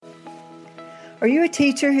Are you a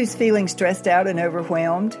teacher who's feeling stressed out and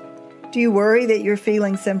overwhelmed? Do you worry that you're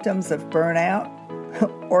feeling symptoms of burnout?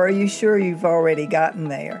 Or are you sure you've already gotten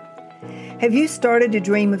there? Have you started to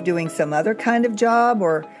dream of doing some other kind of job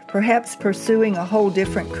or perhaps pursuing a whole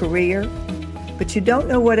different career? But you don't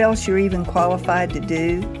know what else you're even qualified to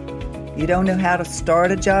do? You don't know how to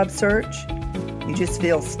start a job search? You just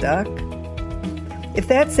feel stuck? If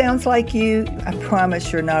that sounds like you, I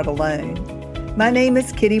promise you're not alone. My name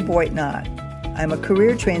is Kitty Boitnott. I'm a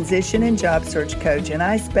career transition and job search coach, and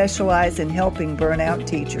I specialize in helping burnout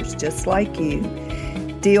teachers just like you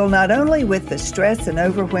deal not only with the stress and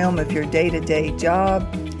overwhelm of your day-to-day job,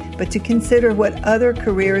 but to consider what other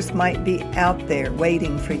careers might be out there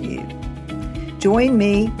waiting for you. Join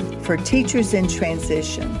me for Teachers in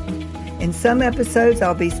Transition. In some episodes,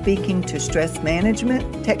 I'll be speaking to stress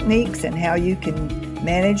management techniques and how you can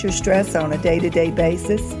manage your stress on a day-to-day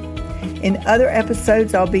basis. In other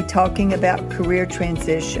episodes, I'll be talking about career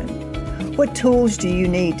transition. What tools do you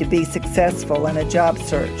need to be successful in a job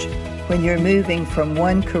search when you're moving from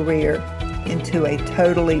one career into a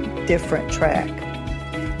totally different track?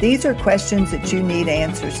 These are questions that you need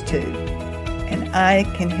answers to, and I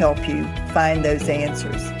can help you find those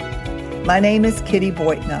answers. My name is Kitty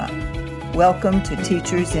Boitnott. Welcome to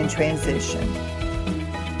Teachers in Transition.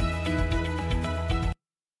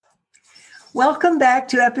 Welcome back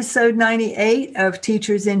to episode 98 of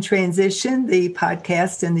Teachers in Transition, the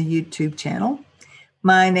podcast and the YouTube channel.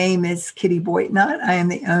 My name is Kitty Boitnott. I am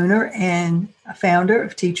the owner and founder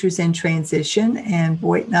of Teachers in Transition and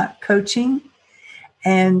Boitnott Coaching.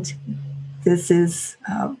 And this is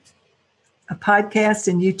a podcast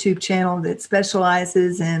and YouTube channel that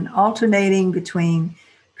specializes in alternating between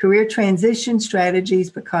career transition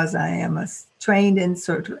strategies, because I am a trained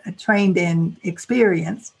and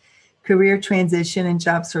experienced career transition and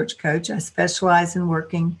job search coach. I specialize in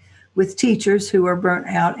working with teachers who are burnt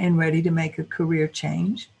out and ready to make a career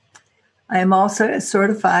change. I am also a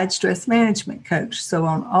certified stress management coach. So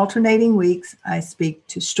on alternating weeks, I speak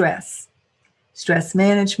to stress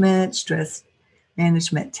management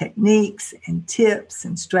techniques and tips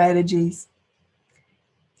and strategies.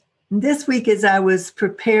 And this week, as I was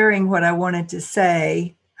preparing what I wanted to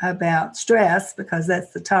say about stress, because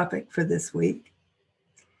that's the topic for this week,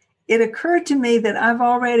 it occurred to me that I've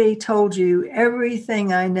already told you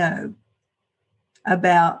everything I know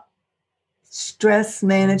about stress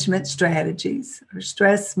management strategies or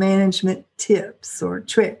stress management tips or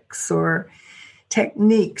tricks or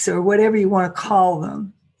techniques or whatever you want to call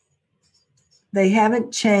them. They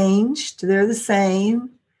haven't changed. They're the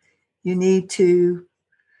same. You need to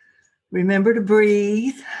remember to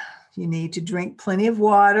breathe. You need to drink plenty of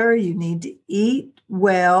water. You need to eat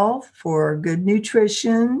well for good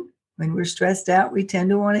nutrition. When we're stressed out, we tend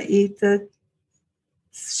to want to eat the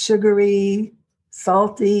sugary,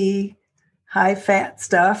 salty, high-fat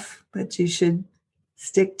stuff, but you should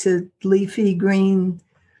stick to leafy green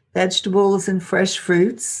vegetables and fresh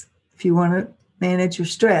fruits if you want to manage your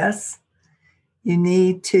stress. You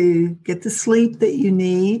need to get the sleep that you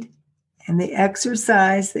need and the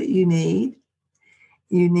exercise that you need.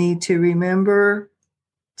 You need to remember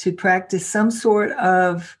to practice some sort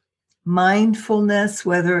of mindfulness,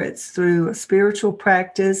 whether it's through a spiritual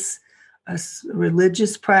practice, a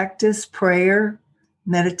religious practice, prayer,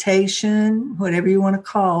 meditation, whatever you want to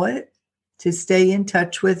call it, to stay in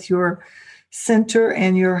touch with your center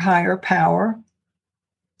and your higher power.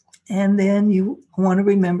 And then you want to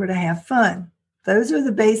remember to have fun. Those are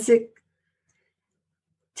the basic,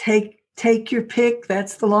 take your pick.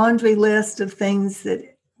 That's the laundry list of things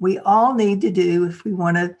that we all need to do if we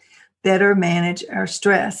want to better manage our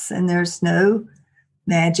stress. And there's no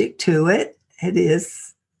magic to it. It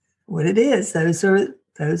is what it is. Those are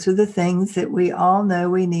the things that we all know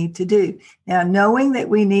we need to do. Now, knowing that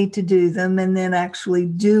we need to do them and then actually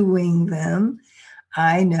doing them,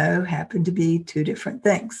 I know happen to be two different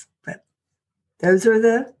things. But those are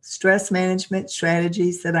the stress management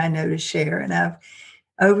strategies that I know to share. And I've,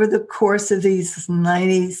 over the course of these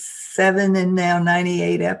 97 and now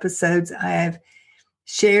 98 episodes, I have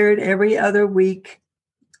shared every other week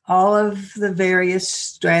all of the various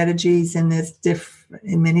strategies in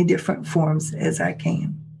many different forms as I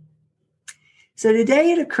can. So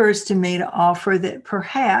today it occurs to me to offer that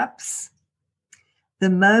perhaps the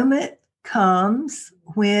moment comes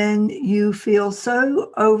when you feel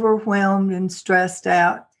so overwhelmed and stressed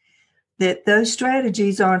out that those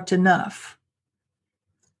strategies aren't enough,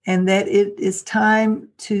 and that it is time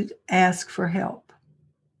to ask for help.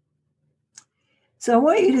 So I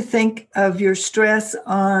want you to think of your stress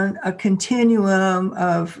on a continuum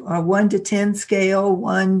of a 1 to 10 scale,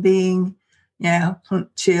 1 being Yeah,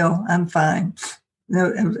 chill. I'm fine.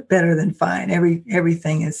 No, better than fine.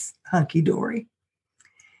 Everything is hunky dory.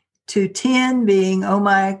 To 10 being, oh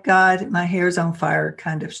my God, my hair's on fire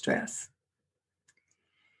kind of stress.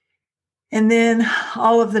 And then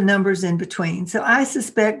all of the numbers in between. So I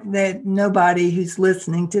suspect that nobody who's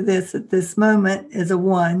listening to this at this moment is a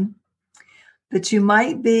 1, but you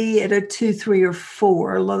might be at a 2, 3, or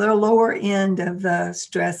 4, the lower end of the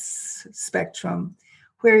stress spectrum,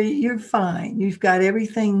 where you're fine. You've got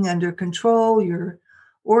everything under control. You're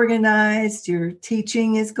organized. Your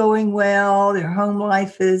teaching is going well. Your home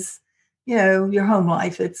life is, your home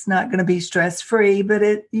life. It's not going to be stress free, but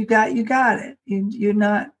you got it.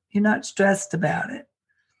 You're not stressed about it.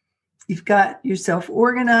 You've got yourself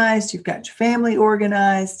organized. You've got your family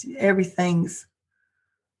organized. Everything's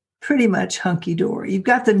pretty much hunky dory. You've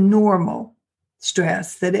got the normal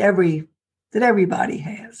stress that everybody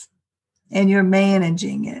has, and you're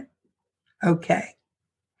managing it. Okay.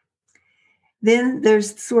 Then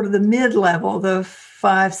there's sort of the mid-level, the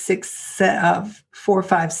 4,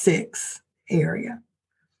 5, 6 area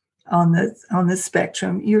on the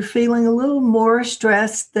spectrum. You're feeling a little more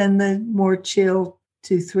stressed than the more chill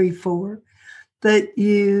 2, 3, 4, but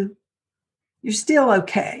you're still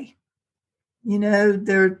okay.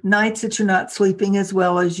 There are nights that you're not sleeping as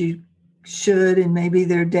well as you should, and maybe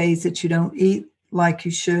there are days that you don't eat like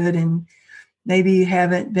you should, and maybe you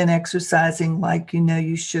haven't been exercising like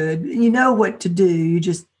you should. You know what to do. You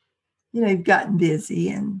just, you've gotten busy,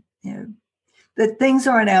 and but things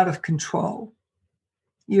aren't out of control.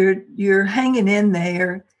 You're hanging in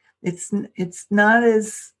there. It's not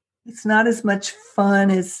as much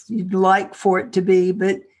fun as you'd like for it to be,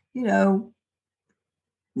 but you're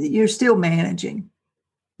still managing.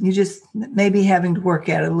 You just maybe having to work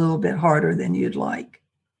at it a little bit harder than you'd like.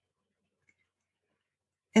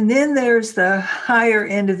 And then there's the higher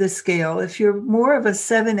end of the scale. If you're more of a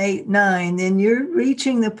 7, 8, 9, then you're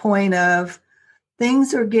reaching the point of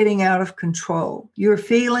things are getting out of control. You're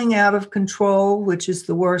feeling out of control, which is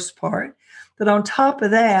the worst part. But on top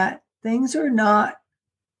of that, things are not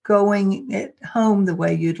going at home the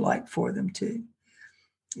way you'd like for them to.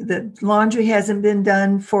 The laundry hasn't been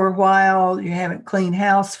done for a while. You haven't cleaned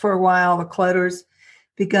house for a while. The clutter's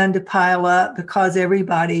begun to pile up because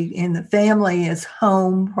everybody in the family is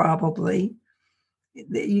home, probably.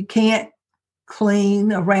 You can't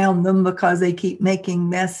clean around them because they keep making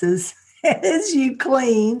messes as you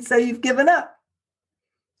clean. So you've given up.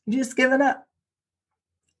 You've just given up.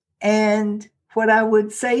 And what I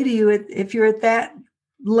would say to you, if you're at that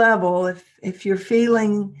level, if you're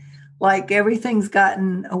feeling like everything's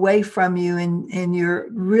gotten away from you and you're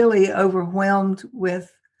really overwhelmed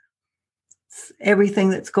with everything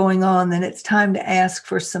that's going on, then it's time to ask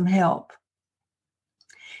for some help.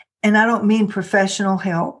 And I don't mean professional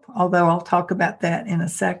help, although I'll talk about that in a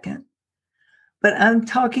second. But I'm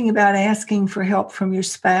talking about asking for help from your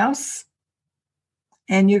spouse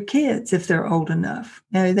and your kids if they're old enough.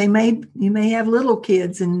 Now, you may have little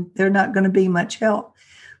kids and they're not going to be much help,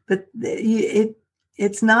 but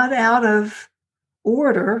it's not out of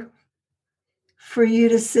order for you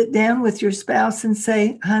to sit down with your spouse and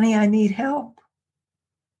say, honey, I need help.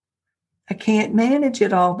 I can't manage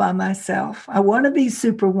it all by myself. I want to be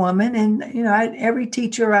superwoman. And, every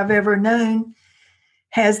teacher I've ever known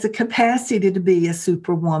has the capacity to be a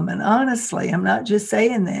superwoman. Honestly, I'm not just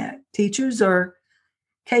saying that. Teachers are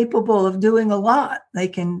capable of doing a lot. They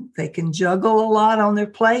can juggle a lot on their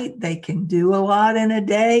plate. They can do a lot in a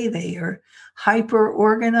day. They are hyper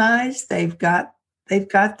organized. They've got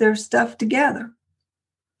their stuff together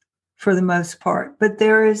for the most part. But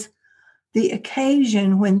there is the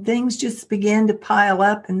occasion when things just begin to pile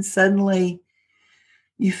up and suddenly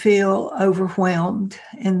you feel overwhelmed.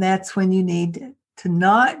 And that's when you need to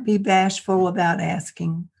not be bashful about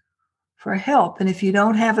asking for help. And if you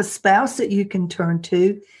don't have a spouse that you can turn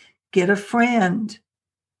to, get a friend,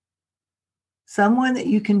 someone that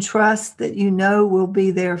you can trust that will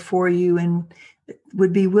be there for you and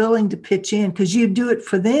would be willing to pitch in, because you'd do it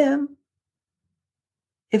for them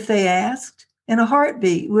if they asked in a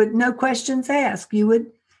heartbeat, with no questions asked. You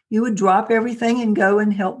would drop everything and go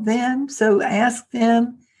and help them. So ask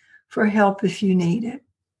them for help if you need it.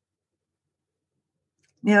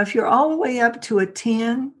 Now, if you're all the way up to a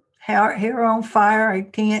 10, hair on fire,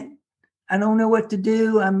 I don't know what to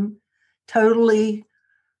do, I'm totally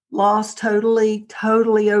lost,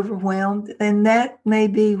 totally overwhelmed, then that may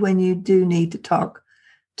be when you do need to talk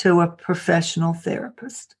to a professional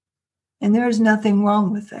therapist. And there's nothing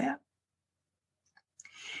wrong with that.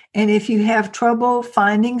 And if you have trouble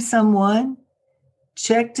finding someone,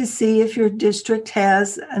 check to see if your district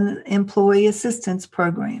has an employee assistance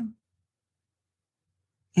program.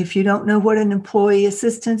 If you don't know what an employee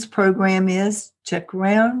assistance program is, check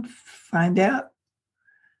around, find out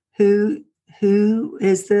who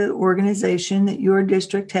is the organization that your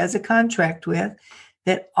district has a contract with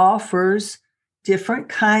that offers different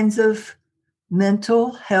kinds of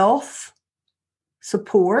mental health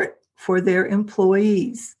support for their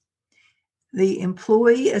employees. The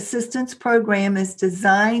Employee Assistance Program is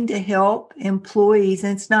designed to help employees,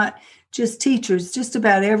 and it's not just teachers, just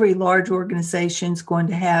about every large organization is going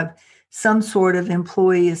to have some sort of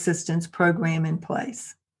employee assistance program in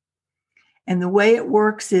place. And the way it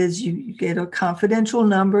works is you get a confidential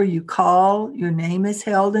number, you call, your name is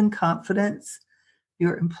held in confidence.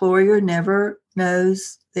 Your employer never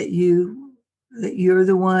knows that you're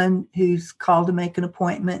the one who's called to make an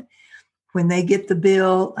appointment. When they get the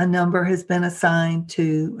bill, a number has been assigned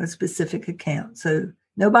to a specific account. So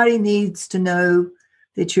nobody needs to know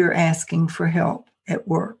that you're asking for help at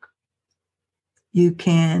work. You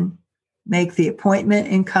can make the appointment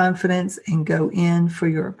in confidence and go in for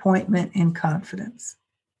your appointment in confidence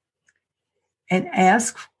and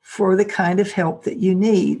ask for the kind of help that you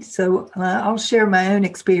need. So I'll share my own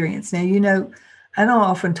experience. Now, I don't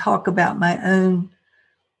often talk about my own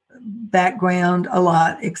background a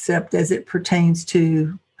lot, except as it pertains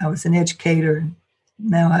to, I was an educator.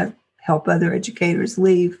 Now I help other educators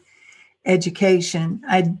leave education.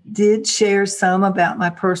 I did share some about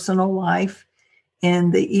my personal life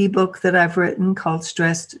in the ebook that I've written called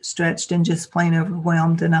Stressed, Stretched, and Just Plain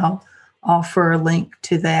Overwhelmed. And I'll offer a link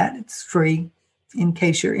to that. It's free in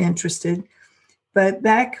case you're interested. But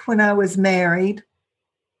back when I was married,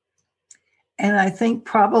 and I think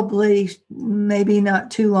probably maybe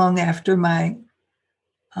not too long after my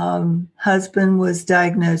husband was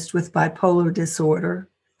diagnosed with bipolar disorder,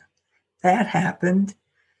 that happened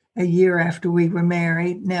a year after we were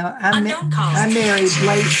married. Now, I married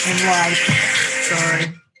late in life.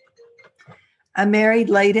 Sorry. I married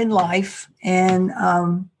late in life, and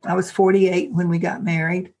I was 48 when we got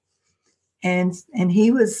married. And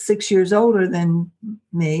he was 6 years older than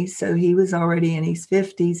me, so he was already in his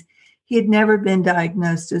 50s. He had never been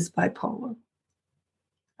diagnosed as bipolar.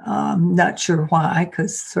 Not sure why,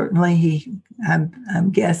 because certainly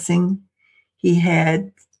I'm guessing he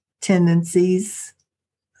had tendencies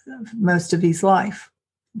most of his life,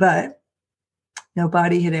 but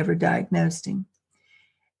nobody had ever diagnosed him.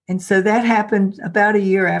 And so that happened about a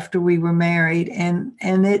year after we were married, and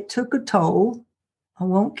it took a toll. I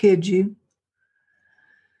won't kid you.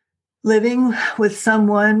 Living with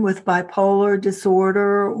someone with bipolar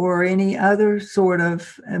disorder or any other sort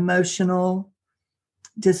of emotional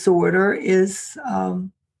disorder is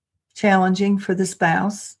challenging for the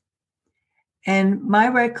spouse. And my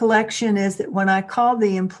recollection is that when I called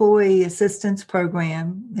the Employee Assistance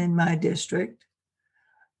Program in my district,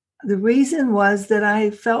 the reason was that I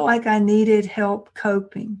felt like I needed help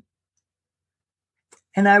coping.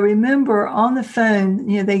 And I remember on the phone,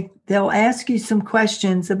 they'll ask you some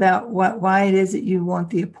questions about why it is that you want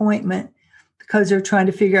the appointment, because they're trying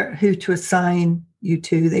to figure out who to assign you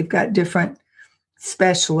to. They've got different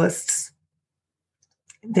specialists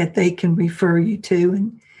that they can refer you to.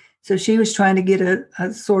 And so she was trying to get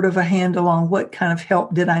a sort of a handle on what kind of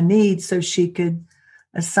help did I need so she could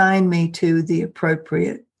assign me to the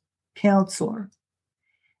appropriate counselor.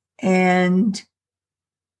 And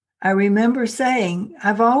I remember saying,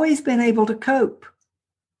 I've always been able to cope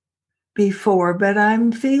before, but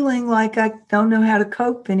I'm feeling like I don't know how to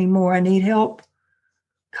cope anymore. I need help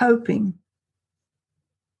coping.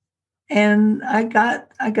 And I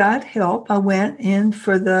got help. I went in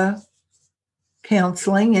for the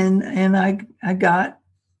counseling and I got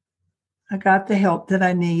the help that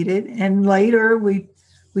I needed. And later we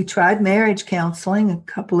tried marriage counseling a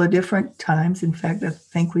couple of different times. In fact, I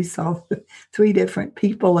think we saw 3 different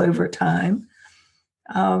people over time.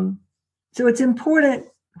 So it's important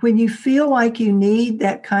when you feel like you need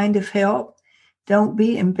that kind of help, don't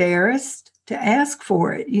be embarrassed to ask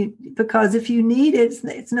for it. Because if you need it,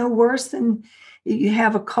 it's no worse than you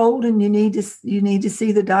have a cold and you need to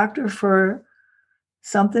see the doctor for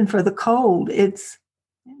something for the cold. It's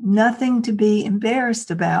nothing to be embarrassed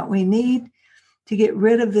about. We need to get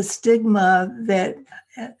rid of the stigma that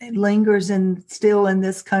lingers still in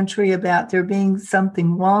this country about there being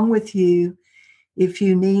something wrong with you if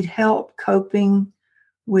you need help coping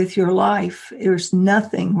with your life. There's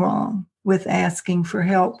nothing wrong with asking for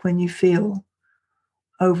help when you feel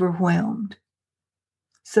overwhelmed.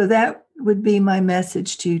 So that would be my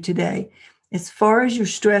message to you today. As far as your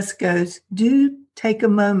stress goes, do take a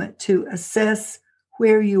moment to assess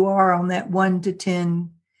where you are on that 1 to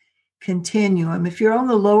 10 continuum. If you're on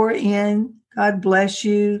the lower end, God bless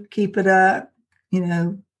you, keep it up,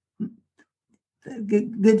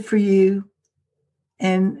 good for you,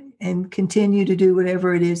 and continue to do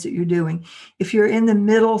whatever it is that you're doing. If you're in the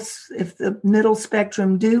middle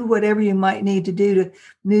spectrum, do whatever you might need to do to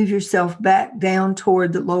move yourself back down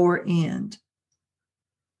toward the lower end.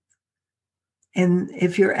 And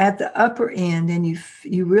if you're at the upper end and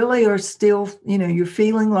you really are still, you're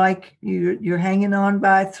feeling like you're hanging on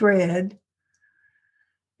by a thread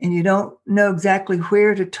and you don't know exactly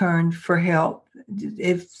where to turn for help,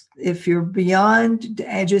 if you're beyond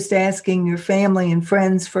just asking your family and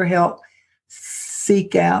friends for help,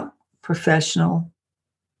 seek out professional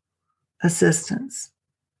assistance.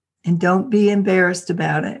 And don't be embarrassed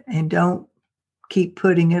about it, and don't keep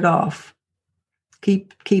putting it off.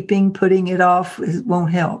 Putting it off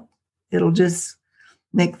won't help. It'll just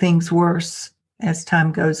make things worse as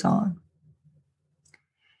time goes on.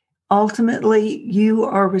 Ultimately, you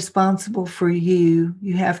are responsible for you.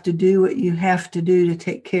 You have to do what you have to do to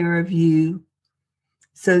take care of you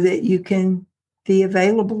so that you can be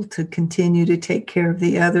available to continue to take care of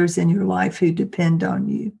the others in your life who depend on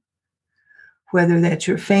you, whether that's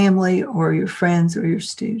your family or your friends or your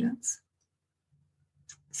students.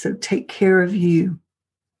 So take care of you.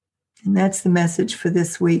 And that's the message for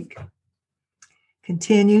this week.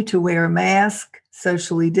 Continue to wear a mask,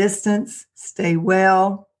 socially distance, stay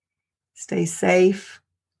well, stay safe,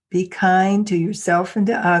 be kind to yourself and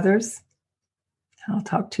to others. I'll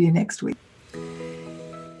talk to you next week.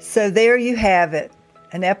 So there you have it,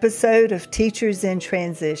 an episode of Teachers in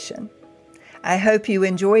Transition. I hope you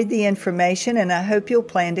enjoyed the information, and I hope you'll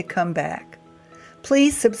plan to come back.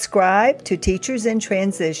 Please subscribe to Teachers in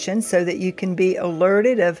Transition so that you can be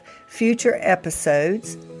alerted of future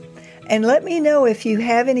episodes. And let me know if you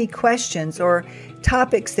have any questions or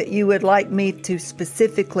topics that you would like me to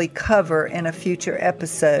specifically cover in a future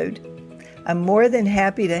episode. I'm more than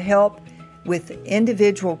happy to help with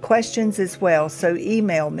individual questions as well, so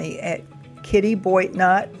email me at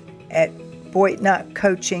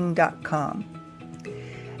kittyboitnott@boitnottcoaching.com.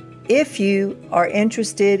 If you are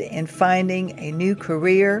interested in finding a new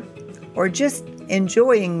career or just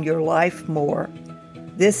enjoying your life more,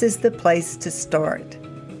 this is the place to start.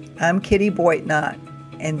 I'm Kitty Boitnott,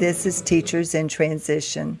 and this is Teachers in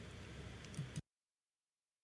Transition.